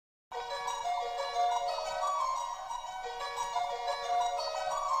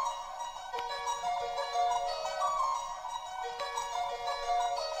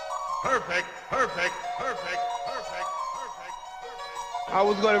Perfect, perfect, perfect, perfect, perfect. I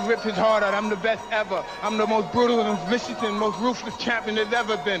was gonna rip his heart out. I'm the best ever. I'm the most brutal and vicious and most ruthless champion there's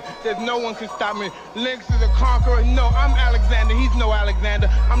ever been. There's no one can stop me. Lynx is a conqueror. No, I'm Alexander. He's no Alexander.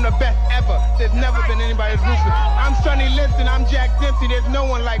 I'm the best ever. There's never been anybody as ruthless. I'm Sonny Liston. I'm Jack Dempsey. There's no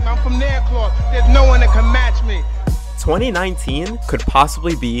one like me. I'm from Nairclaw. There's no one that can match me. 2019 could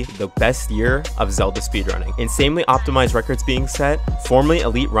possibly be the best year of Zelda speedrunning. Insanely optimized records being set, formerly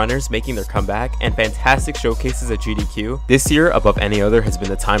elite runners making their comeback, and fantastic showcases at GDQ. This year, above any other, has been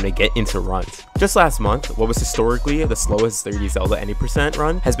the time to get into runs. Just last month, what was historically the slowest 30 Zelda any percent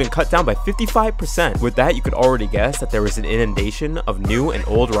run has been cut down by 55%. With that, you could already guess that there was an inundation of new and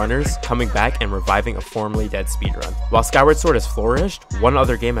old runners coming back and reviving a formerly dead speedrun. While Skyward Sword has flourished, one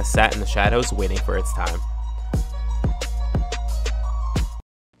other game has sat in the shadows waiting for its time.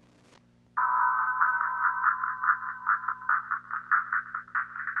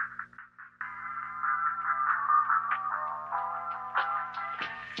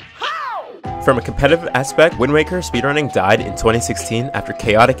 From a competitive aspect, Wind Waker speedrunning died in 2016 after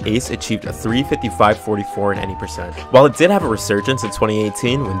ChaoticAce achieved a 3:55.44 in any percent. While it did have a resurgence in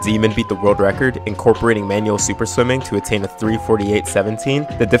 2018 when Demon beat the world record, incorporating manual super swimming to attain a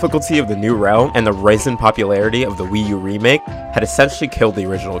 3:48.17, the difficulty of the new route and the rising popularity of the WiiU remake had essentially killed the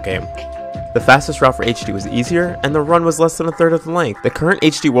original game. The fastest route for HD was easier, and the run was less than a third of the length. The current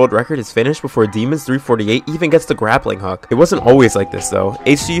HD world record is finished before Demon's 3:48 even gets the grappling hook. It wasn't always like this though.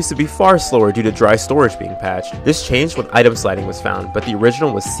 HD used to be far slower due to dry storage being patched. This changed when item sliding was found, but the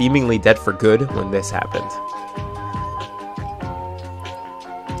original was seemingly dead for good when this happened.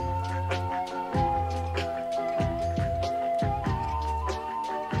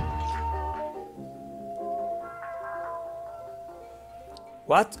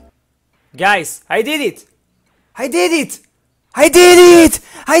 What? Guys, I did it! I did it! I did it!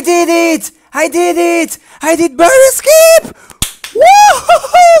 I did it! I did it! I did barrier skip!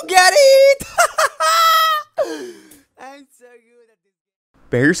 Woohoo! Get it! I'm so good at this.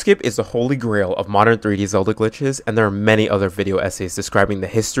 Barrier skip is the holy grail of modern 3D Zelda glitches, and there are many other video essays describing the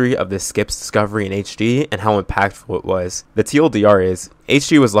history of this skip's discovery in HD and how impactful it was. The TLDR is,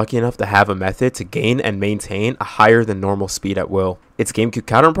 HD was lucky enough to have a method to gain and maintain a higher than normal speed at will. Its GameCube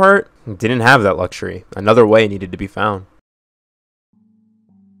counterpart didn't have that luxury. Another way needed to be found.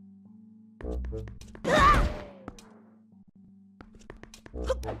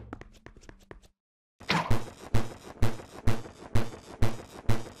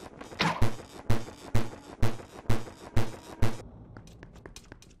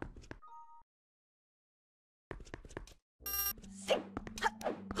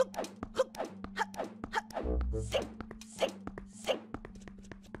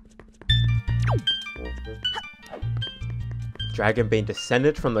 Dragonbane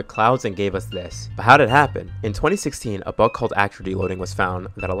descended from the clouds and gave us this. But how did it happen? In 2016, a bug called actor deloading was found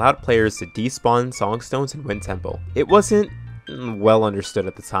that allowed players to despawn Songstones in Wind Temple. It wasn't well understood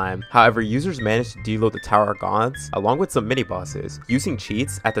at the time. However, users managed to deload the Tower of Gods along with some mini-bosses. Using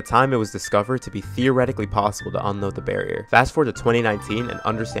cheats, at the time it was discovered to be theoretically possible to unload the barrier. Fast forward to 2019, and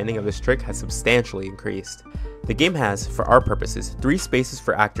understanding of this trick has substantially increased. The game has, for our purposes, 3 spaces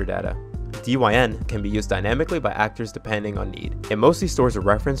for actor data. DYN can be used dynamically by actors depending on need. It mostly stores a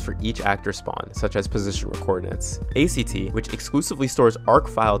reference for each actor spawn, such as position coordinates. ACT, which exclusively stores ARC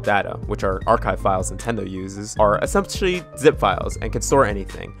file data, which are archive files Nintendo uses, are essentially zip files and can store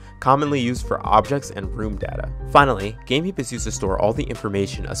anything, commonly used for objects and room data. Finally, GameHeap is used to store all the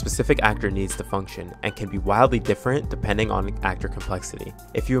information a specific actor needs to function, and can be wildly different depending on actor complexity.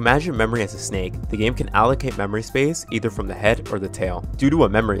 If you imagine memory as a snake, the game can allocate memory space either from the head or the tail. Due to a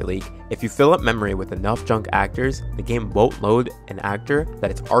memory leak, if you fill up memory with enough junk actors, the game won't load an actor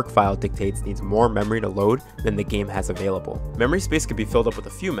that its ARC file dictates needs more memory to load than the game has available. Memory space can be filled up with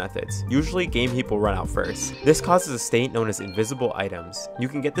a few methods. Usually, GameHeap will run out first. This causes a state known as invisible items. You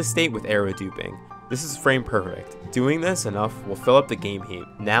can get this state with arrow duping. This is frame perfect. Doing this enough will fill up the game heap.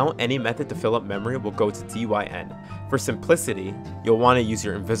 Now any method to fill up memory will go to DYN. For simplicity, you'll want to use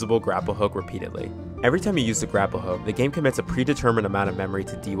your invisible grapple hook repeatedly. Every time you use the grapple hook, the game commits a predetermined amount of memory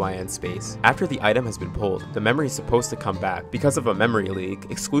to DYN space. After the item has been pulled, the memory is supposed to come back. Because of a memory leak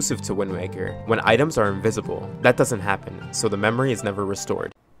exclusive to Wind Waker, when items are invisible, that doesn't happen, so the memory is never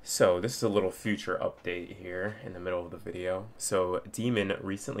restored. So this is a little future update here in the middle of the video. So Demon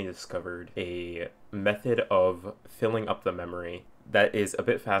recently discovered a method of filling up the memory that is a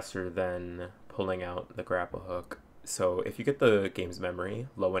bit faster than pulling out the grapple hook. So if you get the game's memory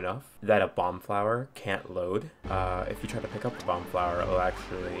low enough that a bomb flower can't load, if you try to pick up the bomb flower, it'll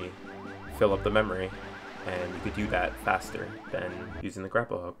actually fill up the memory. and you could do that faster than using the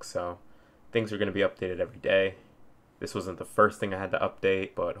grapple hook. So things are going to be updated every day. This wasn't the first thing I had to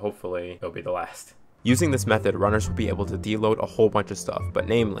update, but hopefully it'll be the last. Using this method, runners will be able to deload a whole bunch of stuff, but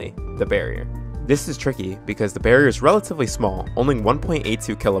namely, the barrier. This is tricky because the barrier is relatively small, only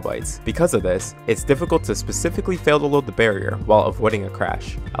 1.82 kilobytes. Because of this, it's difficult to specifically fail to load the barrier while avoiding a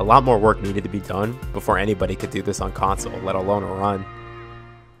crash. A lot more work needed to be done before anybody could do this on console, let alone a run.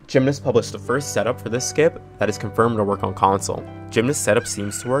 Gymnast published the first setup for this skip that is confirmed to work on console. Gymnast setup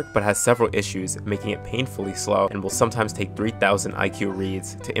seems to work, but has several issues, making it painfully slow and will sometimes take 3000 IQ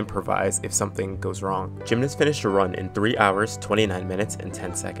reads to improvise if something goes wrong. Gymnast finished a run in 3 hours, 29 minutes, and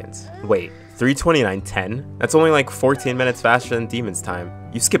 10 seconds. Wait, 3:29:10? That's only like 14 minutes faster than Demon's time.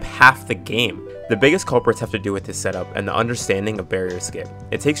 You skip half the game. The biggest culprits have to do with his setup and the understanding of barrier skip.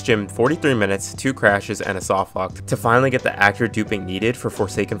 It takes Jim 43 minutes, 2 crashes, and a soft lock to finally get the accurate duping needed for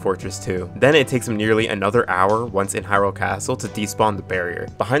Forsaken Fortress 2. Then it takes him nearly another hour once in Hyrule Castle to despawn the barrier.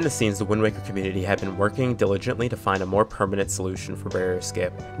 Behind the scenes, the Wind Waker community had been working diligently to find a more permanent solution for barrier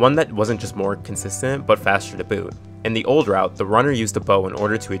skip, one that wasn't just more consistent but faster to boot. In the old route, the runner used a bow in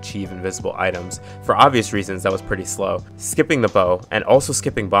order to achieve invisible items. For obvious reasons, that was pretty slow. Skipping the bow, and also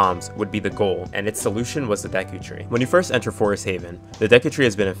skipping bombs, would be the goal, and its solution was the Deku Tree. When you first enter Forest Haven, the Deku Tree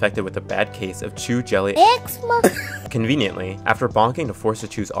has been infected with a bad case of Chew Jelly. Conveniently, after bonking to force the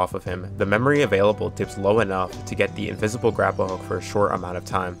chews off of him, the memory available dips low enough to get the invisible grapple hook for a short amount of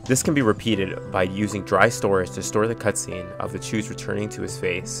time. This can be repeated by using dry storage to store the cutscene of the chews returning to his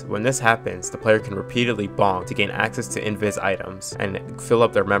face. When this happens, the player can repeatedly bonk to gain access to invis items and fill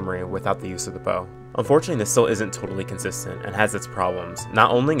up their memory without the use of the bow. Unfortunately, this still isn't totally consistent and has its problems.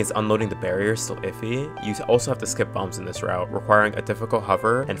 Not only is unloading the barrier still iffy, you also have to skip bombs in this route, requiring a difficult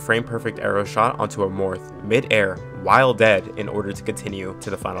hover and frame-perfect arrow shot onto a Morph mid-air while dead in order to continue to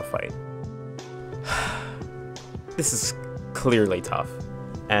the final fight. This is clearly tough,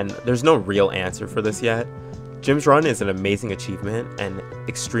 and there's no real answer for this yet. Jim's run is an amazing achievement and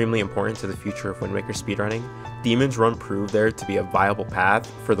extremely important to the future of Wind Waker speedrunning. Demon's run proved there to be a viable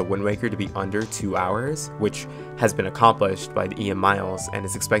path for the Wind Waker to be under 2 hours, which has been accomplished by the IanMiles and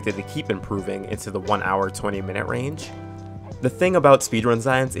is expected to keep improving into the 1 hour 20 minute range. The thing about speedrun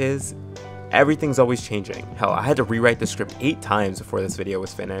science is, everything's always changing. Hell, I had to rewrite the script 8 times before this video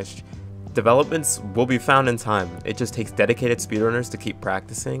was finished. Developments will be found in time. It just takes dedicated speedrunners to keep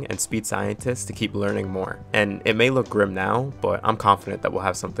practicing and speed scientists to keep learning more. And it may look grim now, but I'm confident that we'll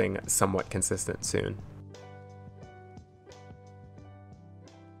have something somewhat consistent soon.